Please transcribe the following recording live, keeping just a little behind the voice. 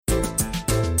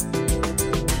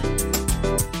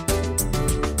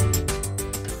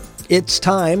It's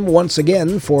time once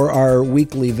again for our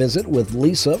weekly visit with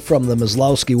Lisa from the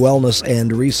Maslowski Wellness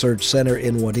and Research Center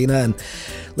in Wadena. And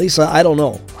Lisa, I don't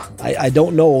know. I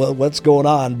don't know what's going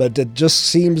on, but it just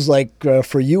seems like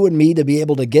for you and me to be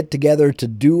able to get together to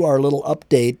do our little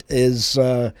update is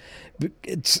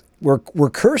we're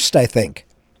cursed, I think.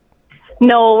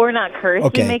 No, we're not cursed.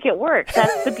 Okay. We make it work.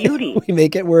 That's the beauty. We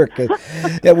make it work.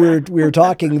 Yeah, we were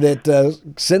talking that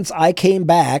since I came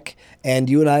back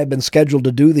and you and I have been scheduled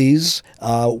to do these,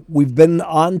 we've been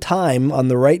on time, on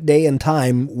the right day and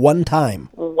time, one time.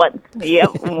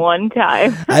 One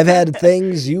time. I've had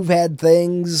things, you've had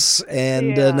things,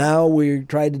 and now we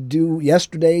tried to do,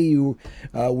 yesterday we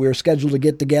were scheduled to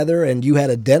get together and you had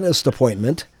a dentist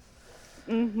appointment.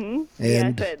 Mm-hmm.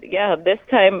 And this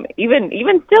time, even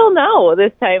still now,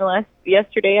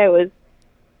 yesterday I was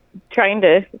trying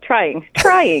to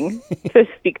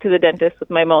speak to the dentist with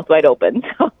my mouth wide open.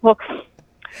 So,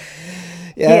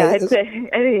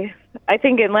 I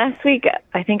think in last week,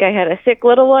 I think I had a sick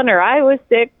little one, or I was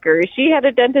sick, or she had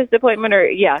a dentist appointment, or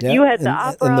you had the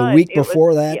opera. And the week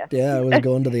before that, I was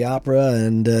going to the opera,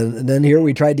 and then here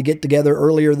we tried to get together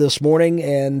earlier this morning,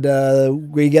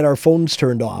 and we get our phones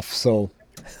turned off, so...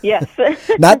 Yes.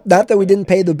 not that we didn't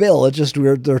pay the bill. It's just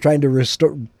they're trying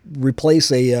to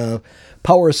replace a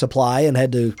power supply and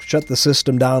had to shut the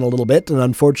system down a little bit. And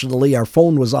unfortunately, our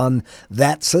phone was on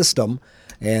that system.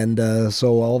 And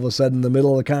so all of a sudden, in the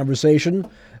middle of the conversation,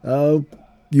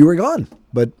 you were gone.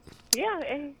 But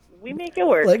we make it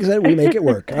work. Like I said, we make it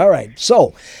work. All right.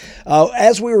 So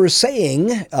as we were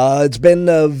saying, it's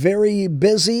been very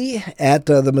busy at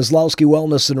the Maslowski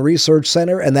Wellness and Research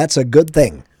Center, and that's a good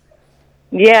thing.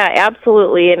 Yeah,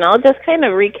 absolutely. And I'll just kind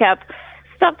of recap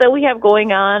stuff that we have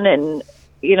going on. And,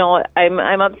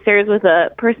 I'm upstairs with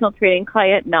a personal training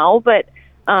client now, but,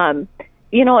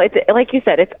 it's like you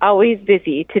said, it's always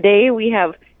busy. Today we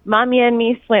have Mommy and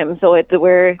Me Swim. So it's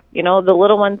where, the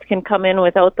little ones can come in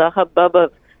without the hubbub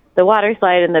of the water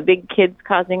slide and the big kids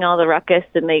causing all the ruckus,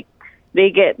 and they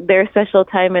get their special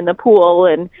time in the pool.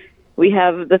 And we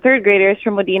have the third graders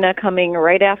from Wadena coming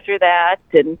right after that.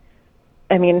 And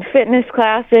fitness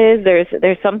classes,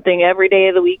 there's something every day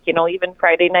of the week, even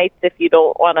Friday nights. If you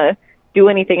don't want to do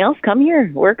anything else, come here,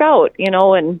 work out,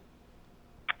 and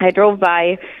I drove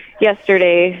by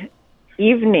yesterday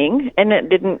evening and it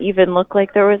didn't even look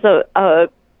like there was a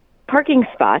parking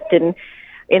spot. And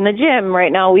in the gym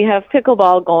right now we have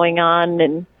pickleball going on,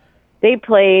 and they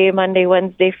play Monday,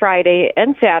 Wednesday, Friday,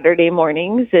 and Saturday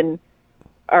mornings, and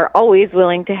are always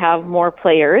willing to have more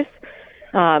players.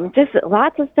 Just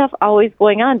lots of stuff always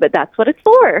going on, but that's what it's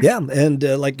for. Yeah, and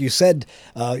like you said,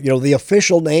 the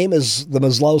official name is the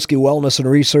Maslowski Wellness and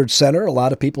Research Center. A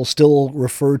lot of people still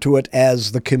refer to it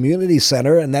as the community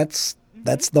center, and that's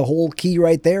the whole key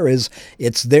right there, is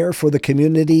it's there for the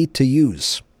community to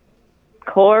use.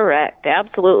 Correct,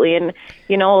 absolutely. And,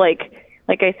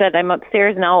 like I said, I'm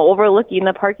upstairs now overlooking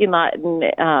the parking lot, and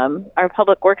our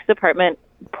public works department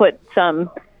put some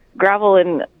gravel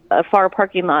in a far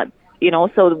parking lot,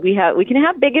 so we can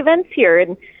have big events here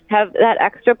and have that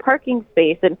extra parking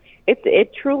space, and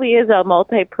it truly is a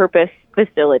multi-purpose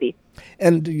facility.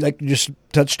 And like you just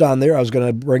touched on there, I was going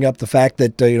to bring up the fact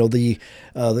that the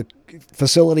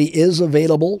facility is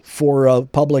available for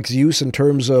public's use in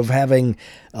terms of having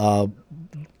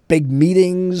big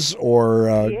meetings or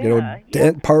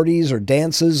parties or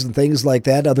dances and things like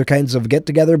that, other kinds of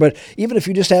get-together. But even if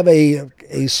you just have a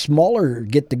smaller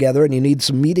get-together and you need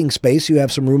some meeting space, you have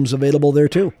some rooms available there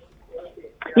too.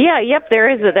 Yeah, there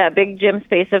is that big gym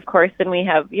space, of course, and we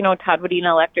have, Todd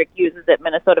Wadena Electric uses it,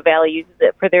 Minnesota Valley uses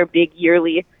it for their big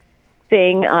yearly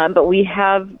thing, but we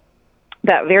have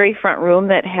that very front room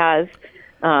that has,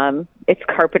 it's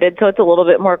carpeted, so it's a little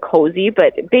bit more cozy,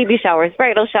 but baby showers,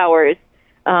 bridal showers,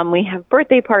 we have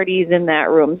birthday parties in that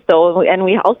room. So, and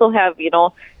we also have,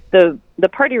 the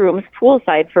party rooms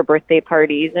poolside for birthday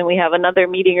parties, and we have another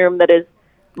meeting room that is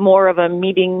more of a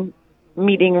meeting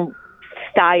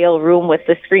style room with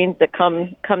the screens that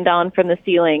come down from the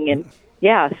ceiling, and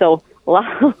so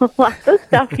lots of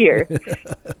stuff here.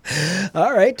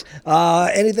 All right.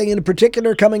 Anything in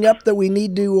particular coming up that we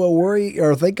need to worry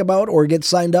or think about or get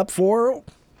signed up for?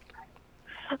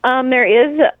 There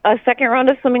is a second round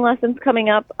of swimming lessons coming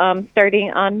up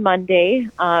starting on Monday,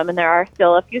 and there are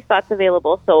still a few spots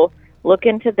available, so look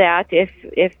into that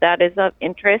if that is of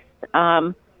interest.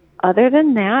 Other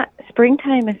than that,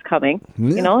 springtime is coming.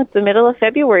 Yeah. It's the middle of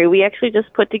February. We actually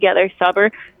just put together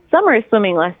summer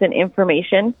swimming lesson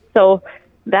information, so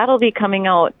that'll be coming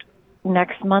out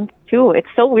next month too. It's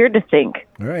so weird to think.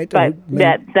 All right. But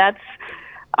that's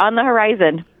on the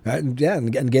horizon. Yeah,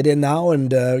 and get in now and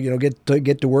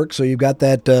get to work so you've got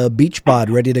that beach bod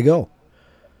ready to go.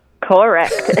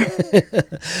 Correct.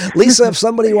 Lisa, if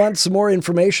somebody wants some more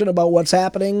information about what's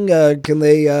happening, can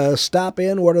they stop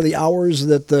in? What are the hours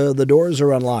that the doors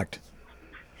are unlocked?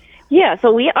 Yeah,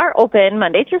 so we are open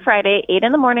Monday through Friday, 8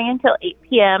 in the morning until 8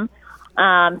 p.m.,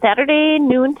 Saturday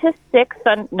noon to 6,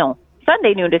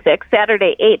 Sunday noon to 6,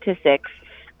 Saturday 8 to 6.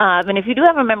 And if you do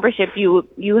have a membership,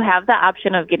 you have the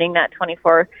option of getting that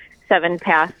 24/7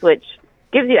 pass, which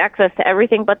gives you access to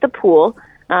everything but the pool.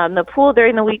 The pool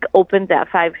during the week opens at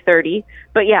 5:30.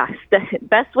 But yes, the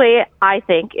best way, I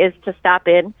think, is to stop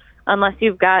in. Unless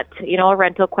you've got, a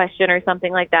rental question or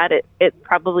something like that, it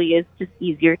probably is just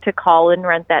easier to call and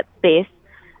rent that space.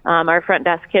 Our front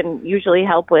desk can usually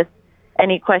help with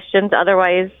any questions.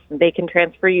 Otherwise, they can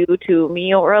transfer you to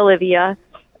me or Olivia.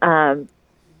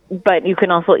 But you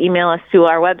can also email us to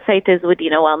our website is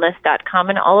wadinawellness.com,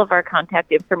 and all of our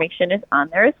contact information is on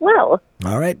there as well.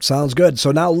 All right, sounds good.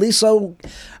 So now, Lisa,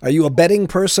 are you a betting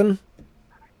person?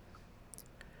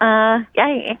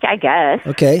 I guess.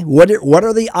 Okay. What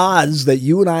are the odds that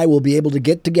you and I will be able to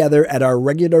get together at our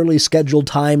regularly scheduled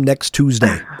time next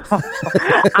Tuesday?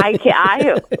 I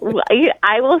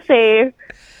will say,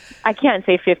 I can't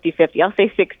say 50-50. I'll say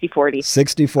 60-40.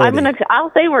 60-40.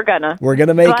 I'll say we're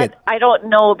gonna make it. I don't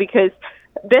know, because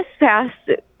this past,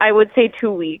 I would say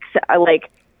 2 weeks,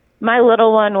 my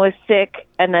little one was sick,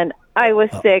 and then I was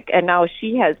sick, and now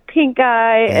she has pink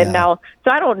eye, and now,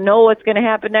 so I don't know what's going to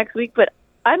happen next week, but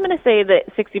I'm going to say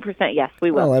that 60% yes,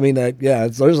 we will. Well, I mean,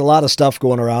 there's a lot of stuff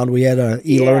going around. We had an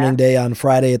e-learning day on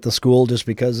Friday at the school just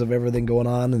because of everything going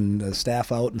on and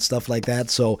staff out and stuff like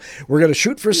that. So we're going to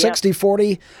shoot for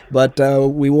 60-40, but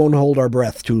we won't hold our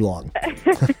breath too long.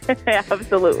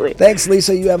 Absolutely. Thanks,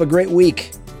 Lisa. You have a great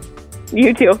week.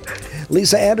 You too.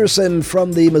 Lisa Anderson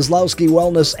from the Maslowski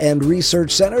Wellness and Research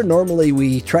Center. Normally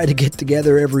we try to get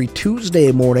together every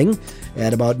Tuesday morning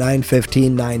at about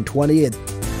 9:15, 9:20.